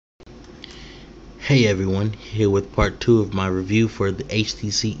Hey everyone, here with part 2 of my review for the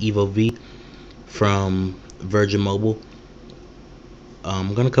HTC Evo V from Virgin Mobile.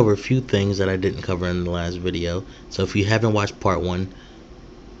 I'm going to cover a few things that I didn't cover in the last video. So if you haven't watched part 1,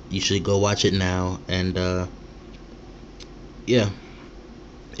 you should go watch it now. And yeah,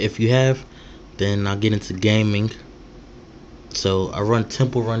 if you have, then I'll get into gaming. So I run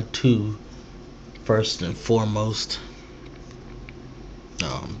Temple Run 2 first and foremost.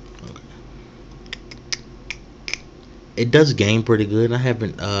 Okay. It does game pretty good. I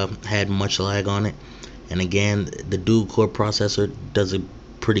haven't had much lag on it. And again, the dual core processor does a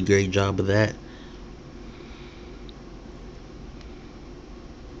pretty great job of that.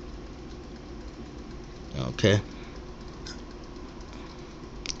 Okay.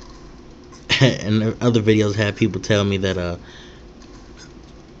 And other videos have people tell me that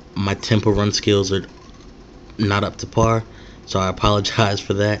my tempo run skills are not up to par, so I apologize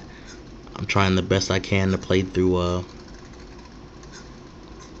for that. I'm trying the best I can to play through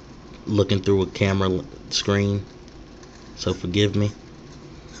looking through a camera screen, so forgive me.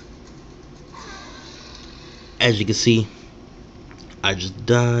 As you can see, I just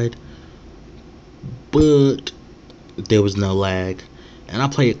died, but there was no lag, and I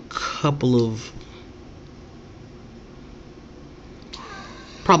played a couple of,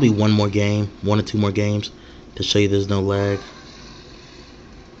 probably one or two more games to show you there's no lag.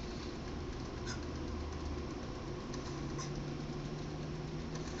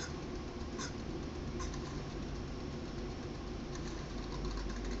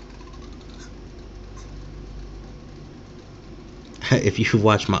 If you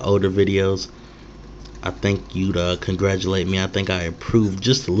watch my older videos, I think you'd congratulate me. I think I improved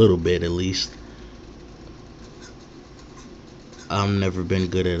just a little bit, at least. I've never been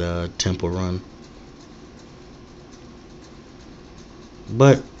good at tempo run,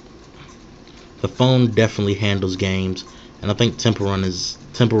 but the phone definitely handles games, and I think Temple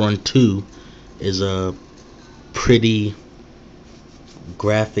Run 2 is a pretty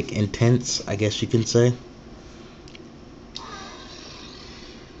graphic intense, I guess you can say.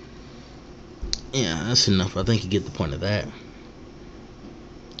 Yeah, that's enough. I think you get the point of that.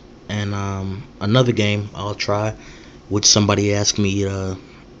 And another game I'll try, which somebody asked me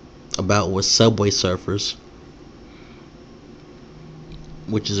about, was Subway Surfers,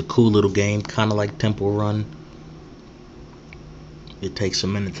 which is a cool little game, kind of like Temple Run. It takes a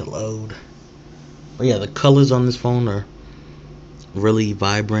minute to load. But yeah, the colors on this phone are really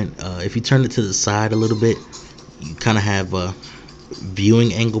vibrant. If you turn it to the side a little bit, you kind of have a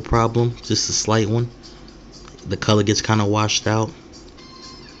viewing angle problem, just a slight one. The color gets kind of washed out.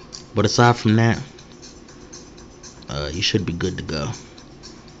 But aside from that, you should be good to go.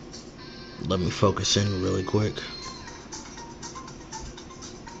 Let me focus in really quick.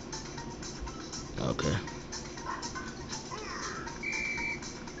 Okay.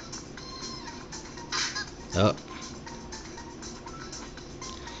 Oh,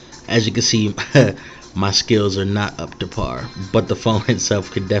 as you can see, my skills are not up to par, but the phone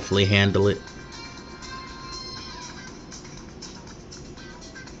itself could definitely handle it.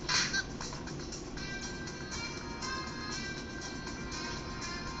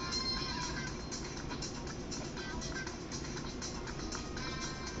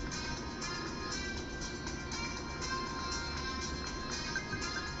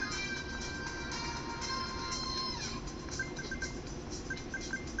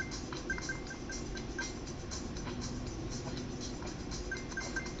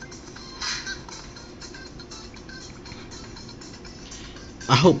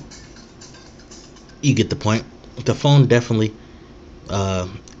 I hope you get the point. The phone definitely uh,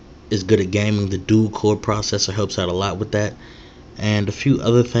 is good at gaming. The dual core processor helps out a lot with that. And a few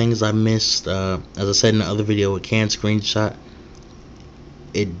other things I missed. As I said in the other video, it can screenshot.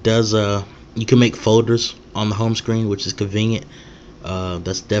 It does. You can make folders on the home screen, which is convenient.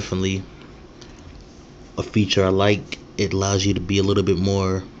 That's definitely a feature I like. It allows you to be a little bit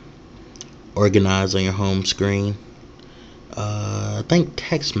more organized on your home screen. I think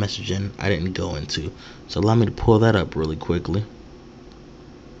text messaging I didn't go into, so allow me to pull that up really quickly.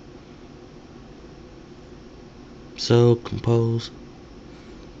 So compose.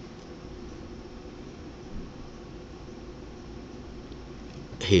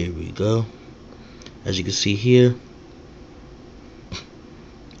 Here we go. As you can see here.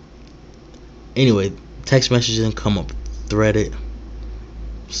 Anyway, text messaging come up threaded.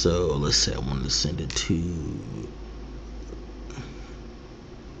 So let's say I wanted to send it to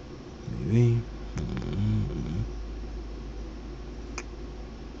maybe.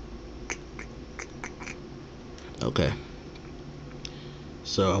 Okay.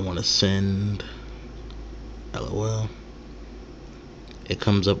 So I want to send LOL. It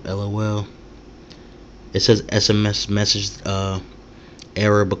comes up LOL. It says SMS message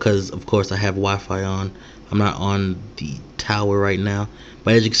error because of course I have Wi-Fi on. I'm not on the tower right now,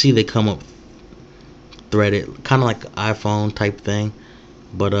 but as you can see, they come up threaded, kind of like iPhone type thing.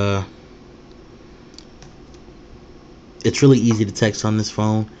 But it's really easy to text on this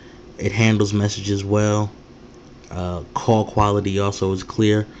phone. It handles messages well. Call quality also is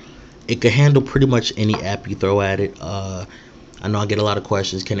clear. It can handle pretty much any app you throw at it. I know I get a lot of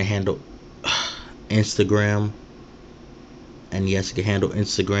questions. Can it handle Instagram? And yes, it can handle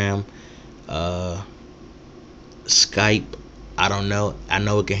Instagram. Uh, Skype. I don't know. I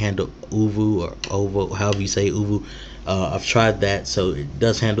know it can handle Uvu or Ovo, however you say Uvu. I've tried that, so it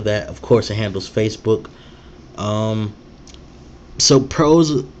does handle that. Of course, it handles Facebook. Um, so pros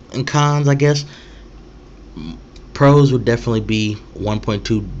and cons, I guess. Pros would definitely be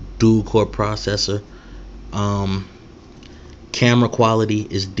 1.2 dual core processor. Um, Camera quality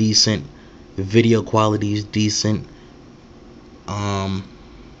is decent. Video quality is decent. Um,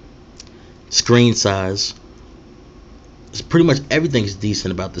 Screen size. Pretty much everything's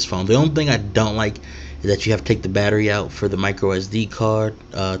decent about this phone. The only thing I don't like is that you have to take the battery out for the micro SD card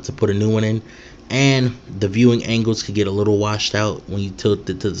to put a new one in, and the viewing angles could get a little washed out when you tilt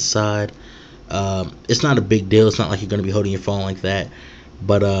it to the side. It's not a big deal. It's not like you're going to be holding your phone like that,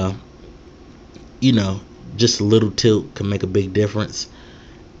 but you know, just a little tilt can make a big difference.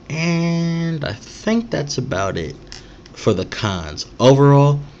 And I think that's about it for the cons.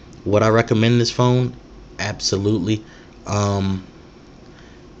 Overall, would I recommend this phone? Absolutely. Um,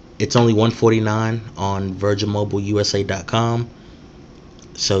 it's only $149 on VirginMobileUSA.com,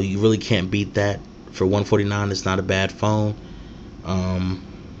 so you really can't beat that. For $149, it's not a bad phone. Um,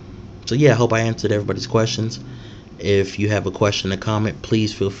 so yeah, I hope I answered everybody's questions. If you have a question or comment,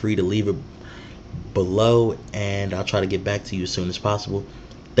 please feel free to leave it below, and I'll try to get back to you as soon as possible.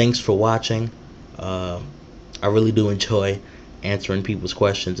 Thanks for watching. Uh, I really do enjoy answering people's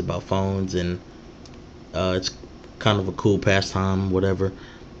questions about phones, and it's kind of a cool pastime, whatever.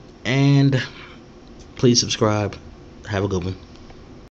 And please subscribe. Have a good one.